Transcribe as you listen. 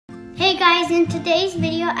Hey guys, in today's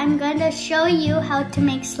video I'm going to show you how to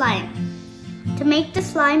make slime. To make the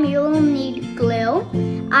slime you will need glue,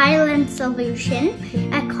 island solution,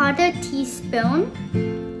 a quarter teaspoon,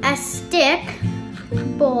 a stick,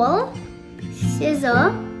 bowl,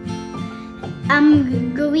 scissor,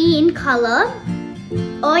 green color,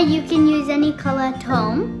 or you can use any color at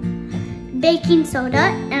home, baking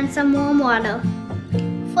soda and some warm water.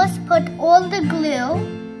 First put all the glue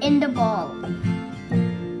in the bowl.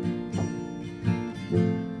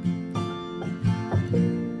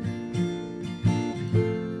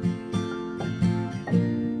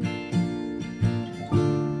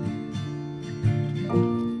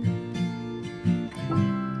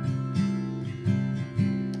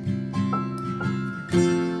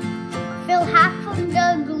 Fill half of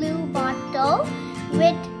the glue bottle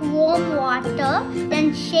with warm water,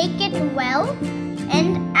 then shake it well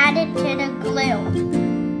and add it to the glue.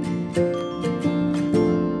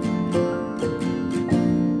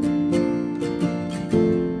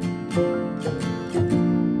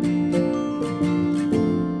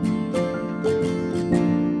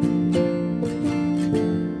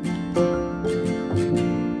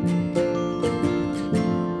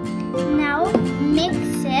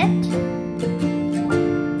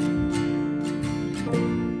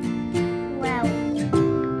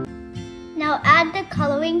 Now add the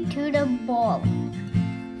coloring to the bowl.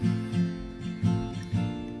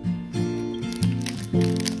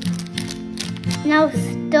 Now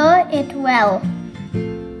stir it well.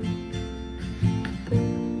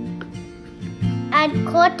 Add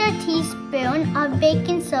quarter teaspoon of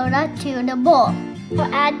baking soda to the bowl. Now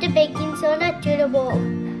add the baking soda to the bowl.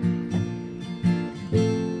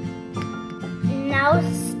 Now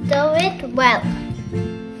stir it well.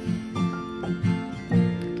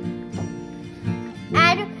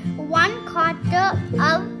 Add 1/4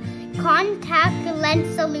 of contact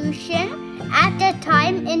lens solution at a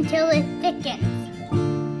time until it thickens.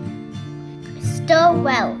 Stir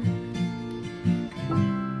well.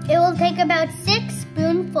 It will take about 6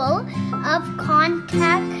 spoonfuls of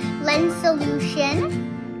contact lens solution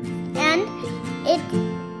and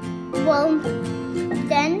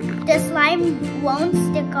then the slime won't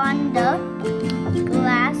stick on the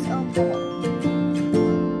glass or bowl.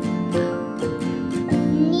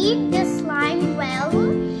 Knead the slime well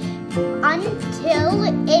until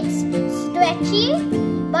it's stretchy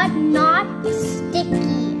but not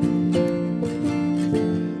sticky.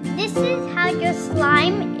 This is how your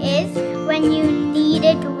slime is when you knead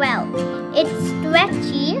it well. It's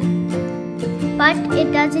stretchy but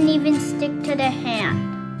it doesn't even stick to the hand.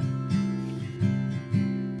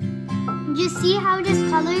 You see how this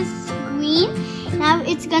color is green? Now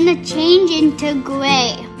it's gonna change into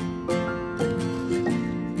gray.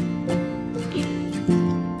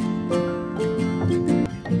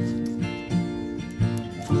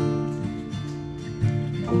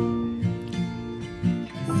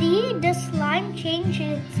 See, the slime changed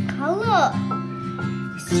its color.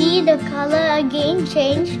 See, the color again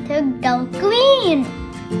changed to dark green.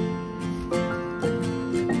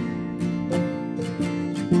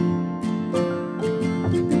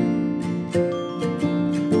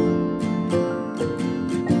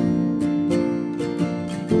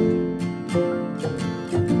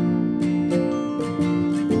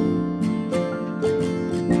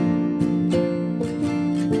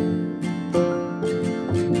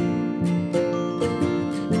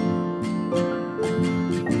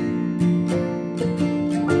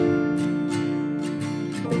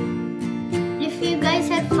 If you guys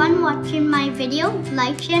had fun watching my video,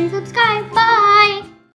 like, share, and subscribe.